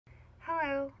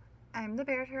Hello, I'm the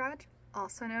Bear Garage,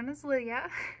 also known as Lydia,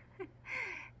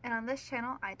 and on this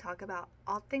channel I talk about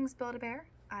all things Build-A-Bear.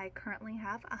 I currently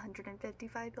have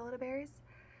 155 Build-A-Bears,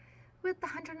 with the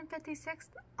 156th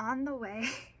on the way.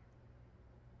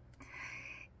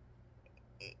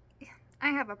 I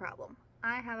have a problem.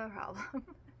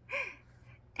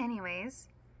 Anyways,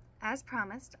 as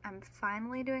promised, I'm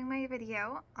finally doing my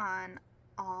video on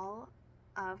all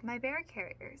of my bear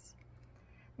carriers.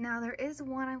 Now there is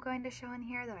one I'm going to show in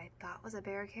here that I thought was a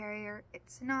bear carrier.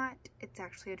 It's not. It's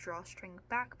actually a drawstring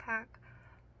backpack,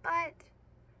 but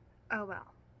oh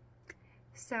well.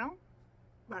 So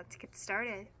let's get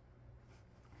started.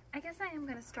 I guess I am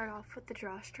going to start off with the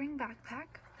drawstring backpack,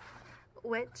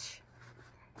 which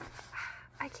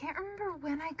I can't remember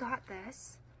when I got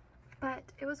this, but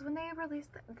it was when they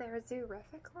released their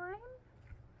Zoorific line.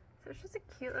 So it's just a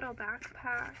cute little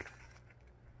backpack.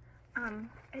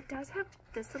 It does have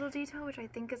this little detail, which I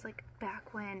think is like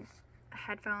back when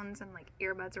headphones and like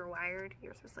earbuds were wired.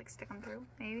 You're supposed to like stick them through,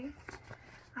 maybe.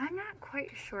 I'm not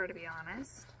quite sure, to be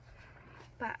honest.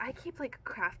 But I keep like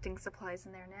crafting supplies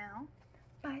in there now.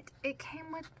 But it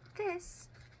came with this,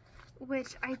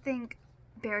 which I think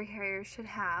bear carriers should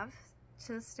have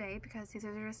to this day because these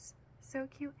are just so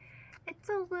cute. It's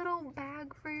a little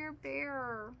bag for your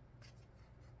bear.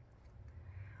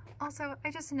 Also, I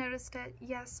just noticed it.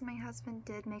 Yes, my husband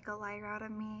did make a liar out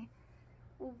of me.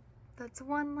 That's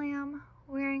one lamb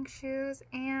wearing shoes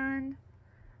and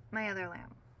my other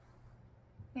lamb.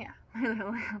 Yeah, my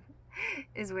other lamb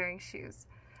is wearing shoes.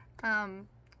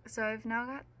 So I've now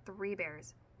got 3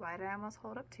 bears. Why did I almost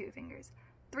hold up 2 fingers?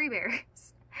 3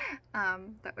 bears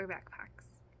that wear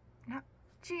backpacks.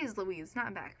 Geez Louise,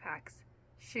 not backpacks.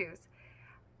 Shoes.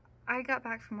 I got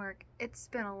back from work. It's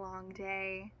been a long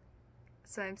day.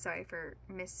 So I'm sorry for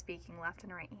misspeaking left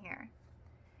and right here.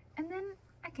 And then,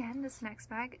 again, this next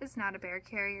bag is not a bear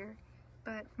carrier,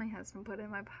 but my husband put it in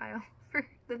my pile for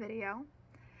the video.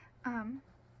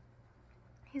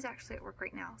 He's actually at work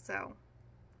right now, so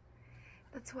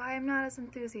that's why I'm not as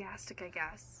enthusiastic, I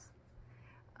guess.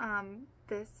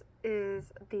 This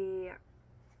is the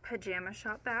pajama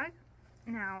shop bag.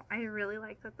 Now, I really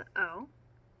like that the O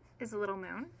is a little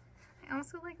moon. I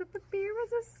also like that the bear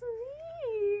was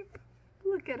asleep.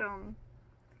 Look at him.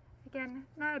 Again,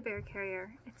 not a bear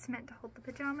carrier. It's meant to hold the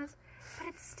pajamas, but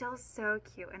it's still so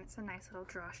cute, and it's a nice little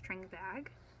drawstring bag.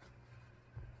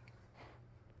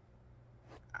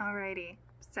 Alrighty.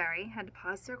 Sorry, had to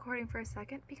pause the recording for a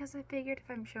second because I figured if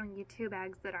I'm showing you 2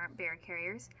 bags that aren't bear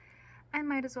carriers, I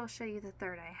might as well show you the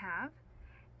third I have,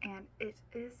 and it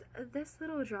is this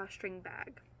little drawstring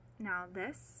bag. Now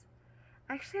this,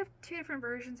 I actually have 2 different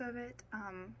versions of it,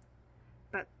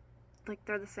 but like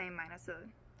they're the same minus the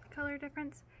color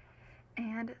difference.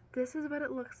 And this is what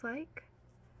it looks like.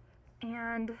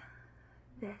 And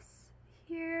this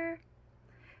here.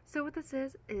 So what this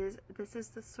is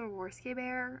the Swarovski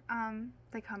bear.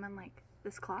 They come in like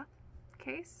this cloth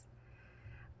case.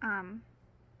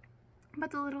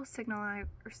 But the little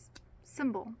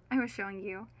symbol I was showing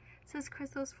you says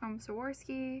crystals from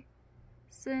Swarovski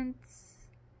since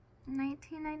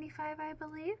 1995, I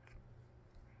believe.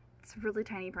 It's really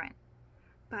tiny print.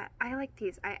 But I like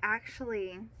these. I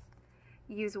actually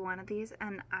use one of these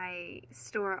and I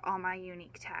store all my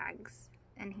unique tags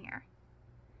in here.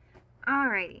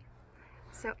 Alrighty,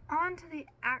 so on to the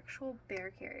actual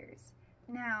bear carriers.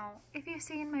 Now, if you've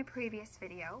seen my previous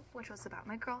video, which was about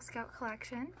my Girl Scout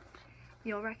collection,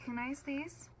 you'll recognize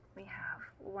these. We have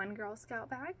one Girl Scout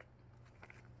bag,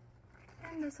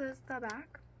 and this is the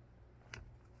back.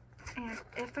 And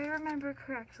if I remember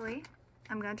correctly,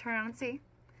 I'm going to turn it on and see.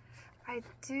 I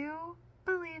do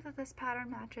believe that this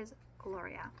pattern matches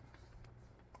Gloria.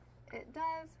 It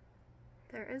does.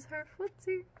 There is her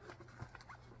footsie.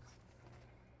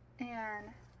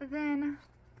 And then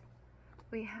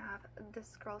we have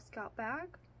this Girl Scout bag.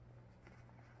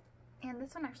 And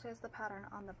this one actually has the pattern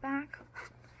on the back.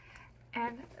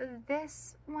 And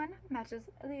this one matches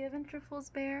the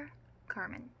Adventurefuls bear,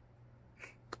 Carmen.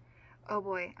 Oh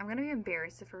boy, I'm gonna be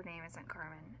embarrassed if her name isn't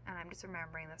Carmen and I'm just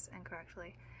remembering this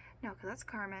incorrectly. No, because that's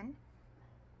Carmen.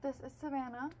 This is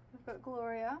Savannah. We've got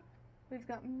Gloria. We've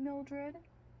got Mildred.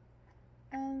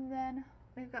 And then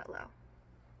we've got Lo.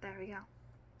 There we go.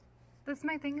 That's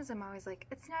my thing, is I'm always like,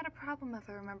 it's not a problem if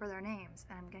I remember their names.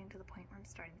 And I'm getting to the point where I'm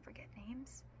starting to forget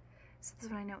names. So this is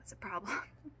when I know it's a problem.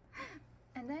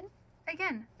 And then,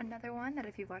 again, another one that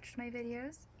if you've watched my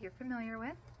videos, you're familiar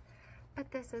with.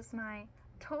 But this is my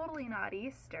totally not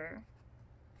Easter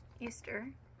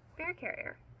bear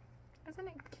carrier. Isn't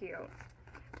it cute?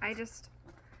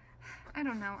 I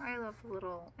don't know, I love the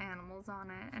little animals on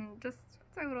it and just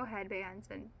their little headbands,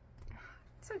 and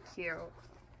So cute.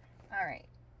 All right.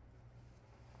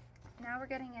 Now we're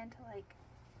getting into like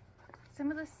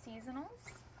some of the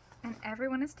seasonals, and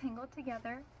everyone is tangled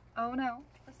together. Oh no,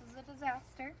 this is a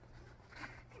disaster.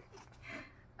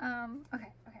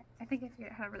 Okay. I think I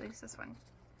figured out how to release this one.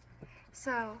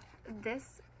 So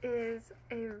this is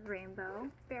a rainbow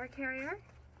bear carrier.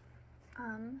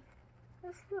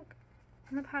 Let's look.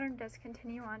 And the pattern does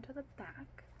continue on to the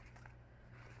back.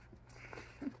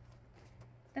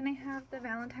 Then I have the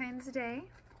Valentine's Day,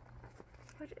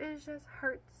 which is just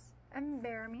hearts and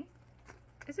bear me.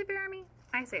 Is it bear me?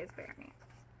 I say it's bear me.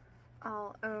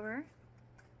 All over.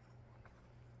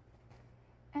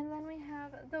 And then we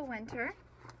have the winter,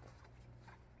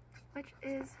 which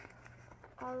is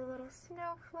all the little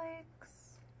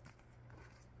snowflakes.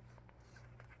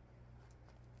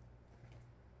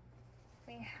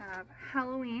 We have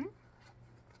Halloween.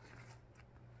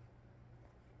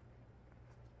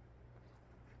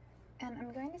 And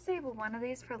I'm going to save one of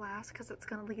these for last because it's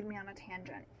going to lead me on a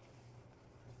tangent.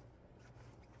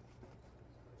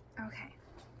 Okay.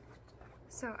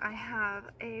 So I have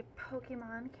a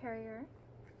Pokemon carrier.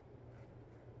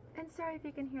 And sorry if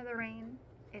you can hear the rain.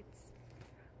 It's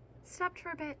stopped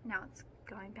for a bit. Now it's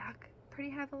going back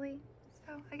pretty heavily.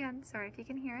 So again, sorry if you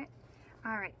can hear it.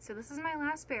 Alright, so this is my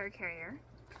last bear carrier.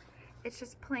 It's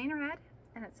just plain red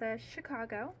and it says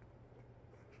Chicago.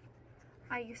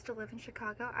 I used to live in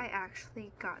Chicago. I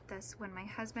actually got this when my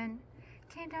husband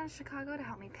came down to Chicago to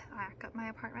help me pack up my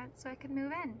apartment so I could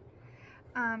move in.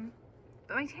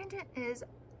 But my tangent is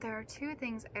there are two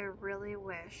things I really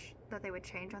wish that they would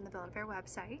change on the Build-A-Bear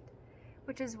website,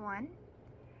 which is one,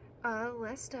 a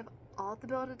list of all the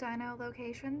Build-A-Dino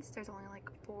locations. There's only like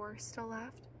 4 still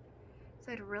left.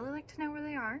 So I'd really like to know where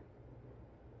they are.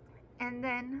 And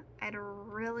then I'd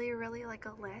really like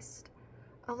a list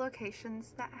of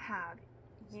locations that have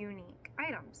unique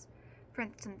items. For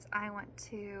instance, I went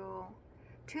to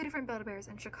 2 different Build-A-Bears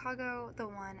in Chicago, the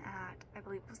one at, I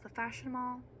believe was the Fashion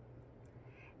Mall,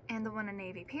 and the one in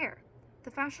Navy Pier.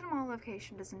 The Fashion Mall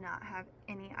location does not have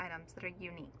any items that are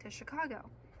unique to Chicago.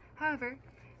 However,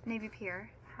 Navy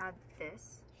Pier had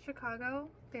this Chicago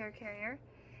bear carrier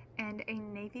and a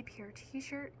Navy Pier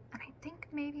t-shirt, and I think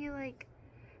maybe like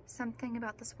something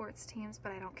about the sports teams,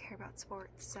 but I don't care about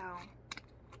sports, so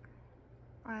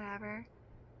whatever.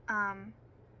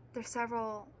 There's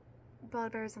several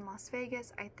Build-A-Bears in Las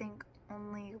Vegas. I think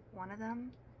only one of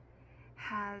them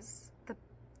has the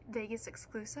Vegas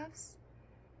exclusives.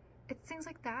 It's things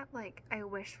like that, like I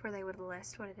wish where they would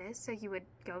list what it is so you would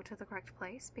go to the correct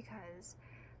place, because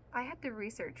I had to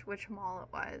research which mall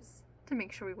it was to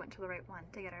make sure we went to the right one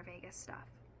to get our Vegas stuff.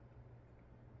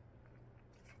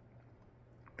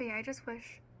 But yeah, I just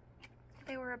wish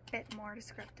they were a bit more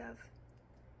descriptive.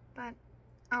 But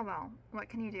oh well, what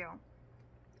can you do?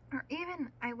 Or even,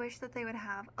 I wish that they would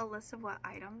have a list of what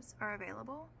items are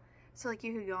available. So like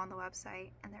you could go on the website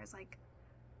and there's like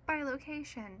by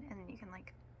location, and then you can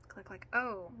like click like,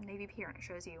 oh, Navy Pier, and it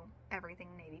shows you everything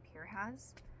Navy Pier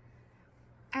has.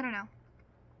 I don't know.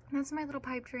 That's my little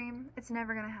pipe dream. It's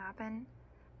never gonna happen,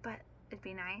 but it'd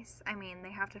be nice. I mean,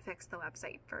 they have to fix the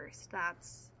website first.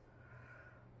 That's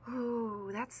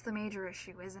the major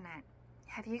issue, isn't it?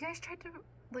 Have you guys tried to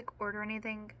like order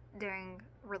anything during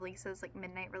releases, like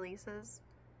midnight releases?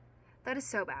 That is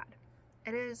so bad.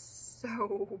 It is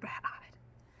so bad.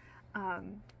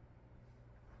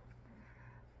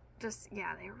 Just,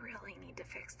 yeah, they really need to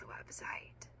fix the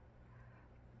website.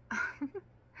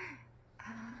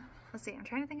 Let's see, I'm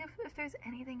trying to think if there's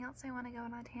anything else I want to go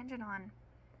on a tangent on.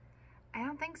 I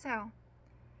don't think so.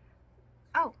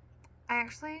 Oh,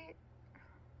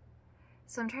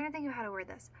 so I'm trying to think of how to word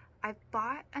this. I've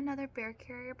bought another bear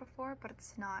carrier before, but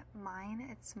it's not mine,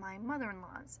 it's my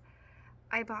mother-in-law's.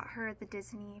 I bought her the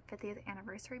Disney 50th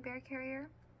anniversary bear carrier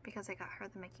because I got her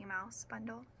the Mickey Mouse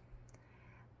bundle.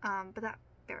 But that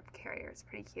bear carrier is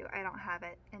pretty cute. I don't have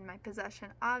it in my possession,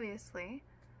 obviously,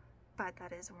 but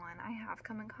that is one I have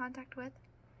come in contact with.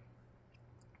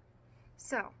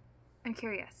 So, I'm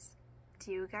curious,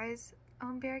 do you guys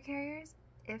own bear carriers?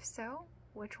 If so,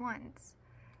 which ones?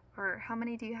 Or how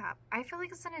many do you have? I feel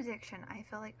like it's an addiction. I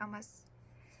feel like almost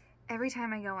every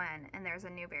time I go in and there's a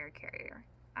new bear carrier,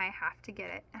 I have to get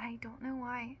it, and I don't know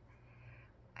why.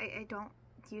 I don't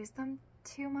use them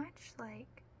too much.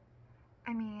 Like,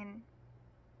 I mean,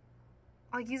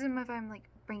 I'll use them if I'm like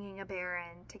bringing a bear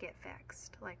in to get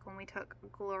fixed. Like when we took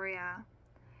Gloria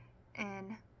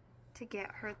in to get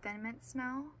her Thin Mint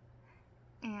smell,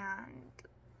 and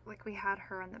like we had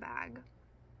her in the bag.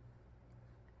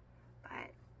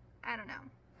 But I don't know.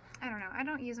 I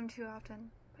don't use them too often,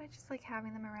 but I just like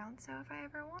having them around. So if I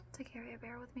ever want to carry a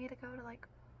bear with me to go to like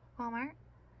Walmart,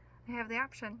 I have the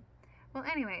option. Well,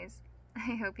 anyways,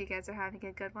 I hope you guys are having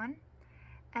a good one,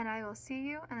 and I will see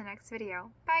you in the next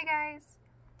video. Bye, guys!